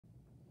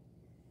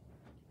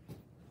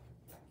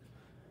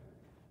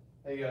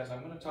Hey guys, I'm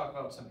going to talk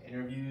about some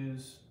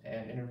interviews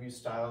and interview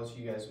styles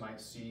you guys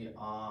might see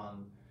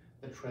on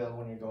the trail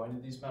when you're going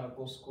to these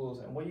medical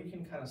schools and what you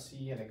can kind of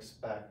see and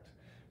expect.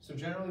 So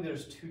generally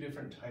there's two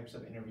different types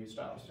of interview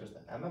styles. There's the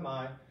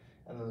MMI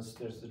and there's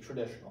the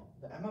traditional.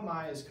 The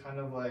MMI is kind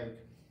of like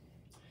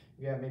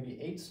you have maybe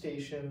 8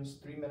 stations,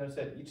 3 minutes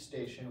at each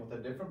station with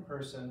a different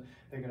person.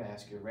 They're going to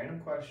ask you a random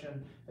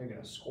question, they're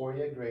going to score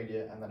you, grade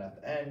you, and then at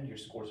the end your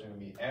scores are going to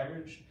be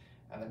averaged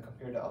and then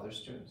compared to other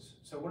students.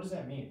 So what does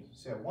that mean?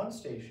 So at one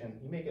station,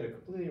 you may get a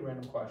completely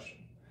random question.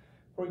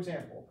 For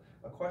example,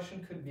 a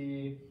question could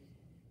be,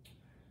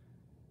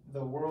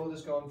 the world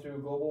is going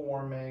through global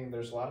warming,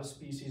 there's a lot of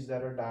species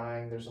that are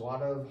dying, there's a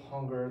lot of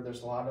hunger,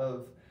 there's a lot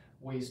of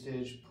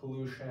wastage,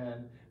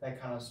 pollution, that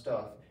kind of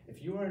stuff.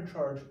 If you were in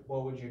charge,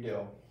 what would you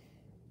do?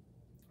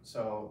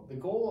 So the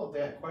goal of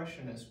that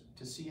question is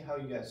to see how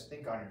you guys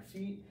think on your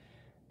feet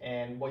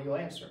and what you'll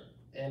answer.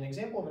 An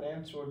example of an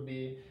answer would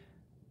be,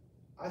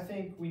 I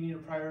think we need to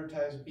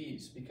prioritize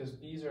bees because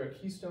bees are a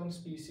keystone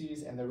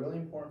species and they're really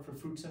important for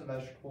fruits and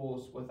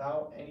vegetables.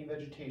 Without any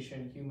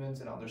vegetation,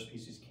 humans and other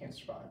species can't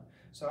survive.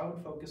 So I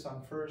would focus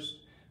on first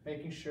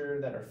making sure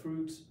that our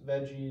fruits,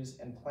 veggies,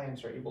 and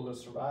plants are able to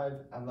survive,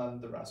 and then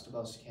the rest of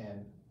us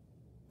can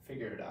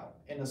figure it out,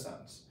 in a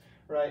sense,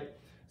 right?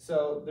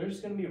 So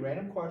there's going to be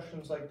random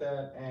questions like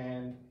that,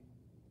 and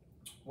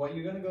what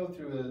you're going to go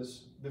through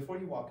is, before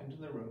you walk into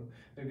the room,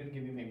 they're going to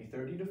give you maybe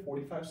 30 to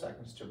 45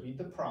 seconds to read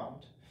the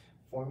prompt,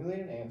 formulate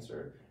an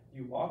answer.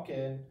 You walk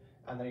in,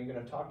 and then you're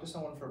going to talk to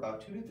someone for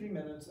about 2 to 3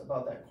 minutes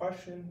about that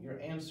question,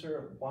 your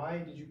answer, why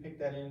did you pick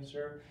that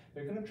answer.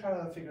 They're going to try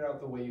to figure out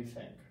the way you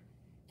think.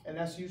 And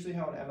that's usually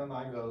how an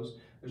MMI goes.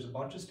 There's a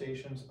bunch of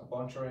stations, a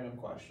bunch of random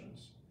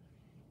questions.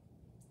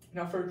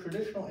 Now for a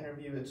traditional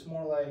interview, it's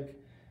more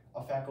like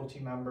a faculty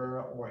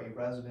member or a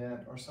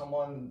resident or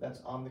someone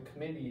that's on the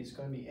committee is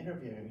going to be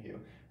interviewing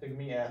you. They're going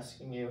to be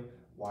asking you,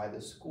 why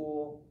this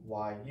school,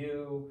 why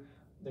you.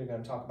 They're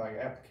going to talk about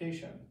your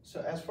application.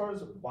 So as far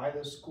as why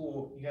this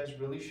school, you guys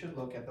really should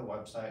look at the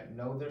website,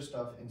 know their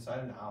stuff inside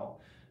and out,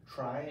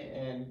 try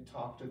and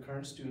talk to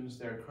current students,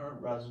 their current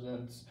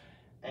residents,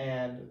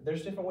 and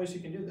there's different ways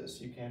you can do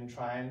this. You can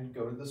try and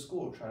go to the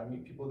school, try to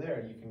meet people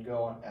there. You can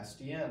go on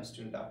SDN,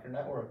 Student Doctor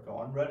Network, go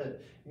on Reddit.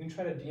 You can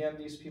try to DM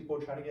these people,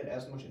 try to get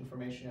as much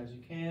information as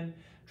you can,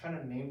 try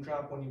to name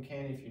drop when you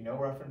can if you know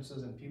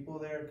references and people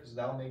there, because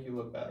that'll make you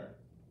look better.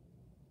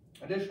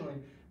 Additionally,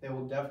 they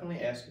will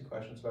definitely ask you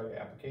questions about your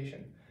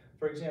application.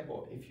 For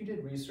example, if you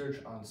did research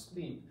on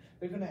sleep,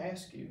 they're going to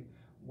ask you,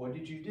 what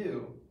did you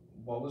do?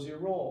 What was your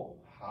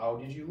role? How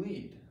did you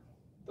lead?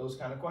 Those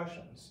kind of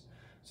questions.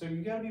 So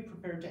you got to be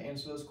prepared to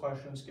answer those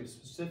questions, give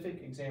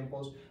specific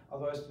examples,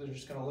 otherwise they're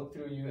just going to look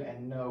through you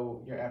and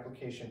know your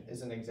application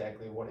isn't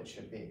exactly what it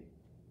should be.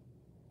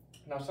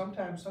 Now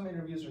sometimes some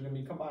interviews are going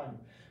to be combined.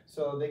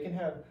 So they can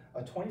have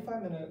a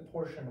 25-minute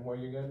portion where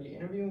you're going to be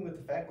interviewing with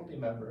the faculty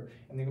member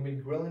and they're going to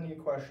be grilling you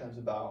questions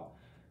about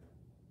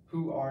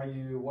who are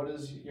you, what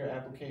is your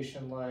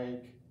application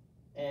like,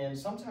 and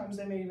sometimes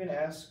they may even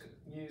ask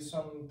you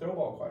some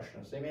throwball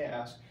questions. They may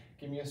ask,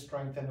 give me a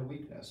strength and a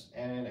weakness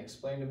and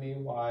explain to me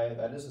why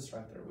that is a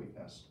strength or a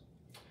weakness.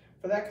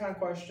 For that kind of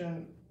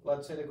question,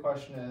 let's say the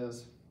question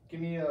is,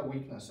 give me a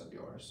weakness of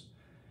yours.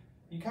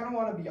 You kind of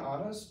want to be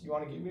honest. You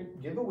want to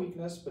give a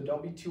weakness, but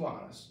don't be too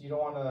honest. You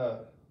don't want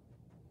to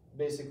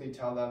basically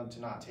tell them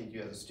to not take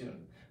you as a student.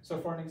 So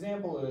for an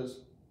example is,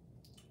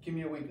 give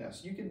me a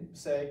weakness. You can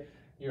say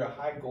you're a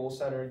high goal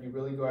setter, you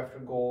really go after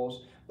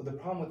goals, but the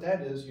problem with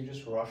that is you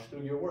just rush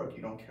through your work.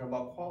 You don't care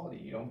about quality,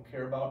 you don't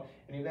care about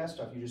any of that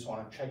stuff. You just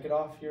want to check it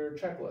off your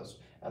checklist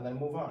and then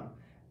move on.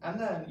 And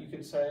then you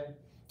could say,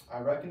 I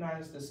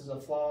recognize this is a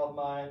flaw of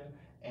mine,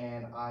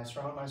 and I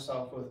surround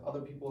myself with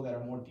other people that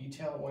are more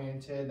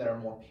detail-oriented, that are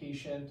more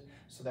patient,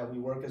 so that we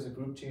work as a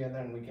group together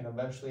and we can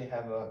eventually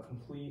have a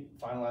complete,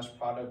 finalized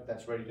product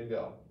that's ready to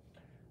go.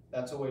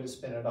 That's a way to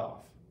spin it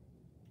off.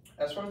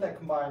 As far as that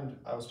combined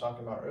I was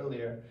talking about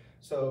earlier,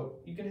 so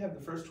you can have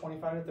the first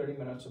 25 to 30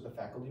 minutes with a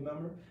faculty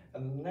member,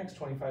 and the next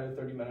 25 to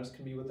 30 minutes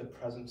can be with a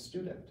present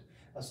student,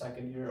 a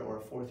second year or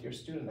a fourth year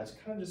student. That's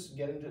kind of just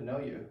getting to know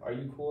you. Are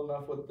you cool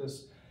enough with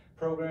this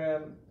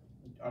program?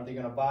 Are they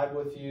going to vibe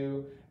with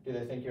you? Do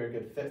they think you're a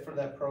good fit for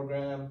that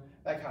program?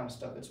 That kind of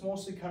stuff. It's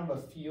mostly kind of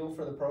a feel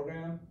for the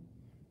program.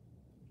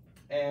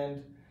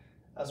 And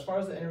as far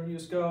as the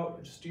interviews go,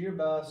 just do your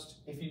best.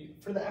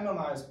 For the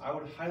MMIs, I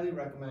would highly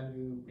recommend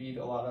you read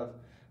a lot of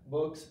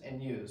books and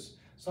news.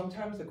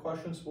 Sometimes the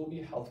questions will be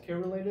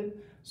healthcare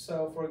related.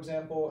 So for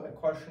example, a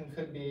question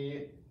could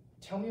be,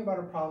 tell me about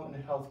a problem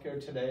in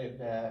healthcare today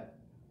that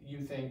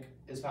you think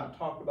is not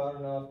talked about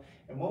enough,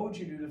 and what would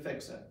you do to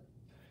fix it?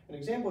 An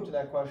example to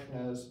that question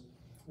is,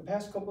 the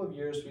past couple of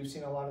years, we've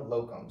seen a lot of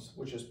locums,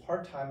 which is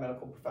part-time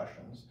medical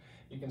professions.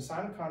 You can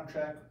sign a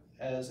contract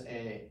as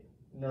a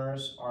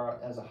nurse or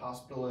as a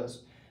hospitalist,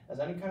 as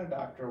any kind of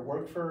doctor,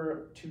 work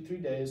for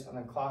 2-3 days, and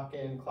then clock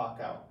in, clock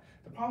out.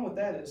 The problem with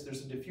that is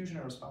there's a diffusion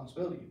of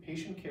responsibility.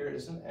 Patient care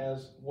isn't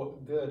as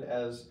good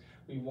as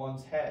we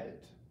once had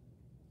it.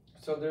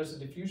 So there's a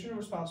diffusion of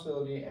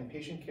responsibility and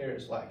patient care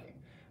is lacking.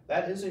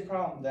 That is a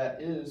problem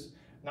that is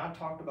not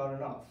talked about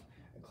enough.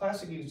 A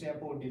classic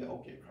example would be the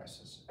opiate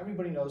crisis.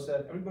 Everybody knows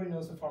that. Everybody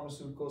knows the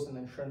pharmaceuticals and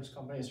the insurance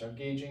companies are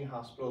gauging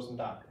hospitals and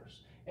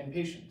doctors and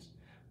patients.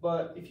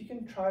 But if you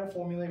can try to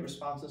formulate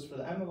responses for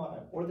the MMI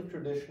or the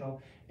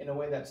traditional in a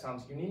way that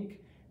sounds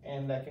unique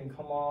and that can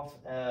come off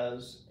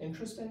as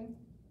interesting,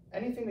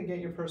 anything to get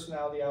your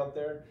personality out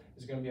there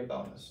is going to be a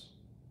bonus.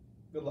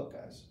 Good luck,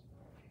 guys.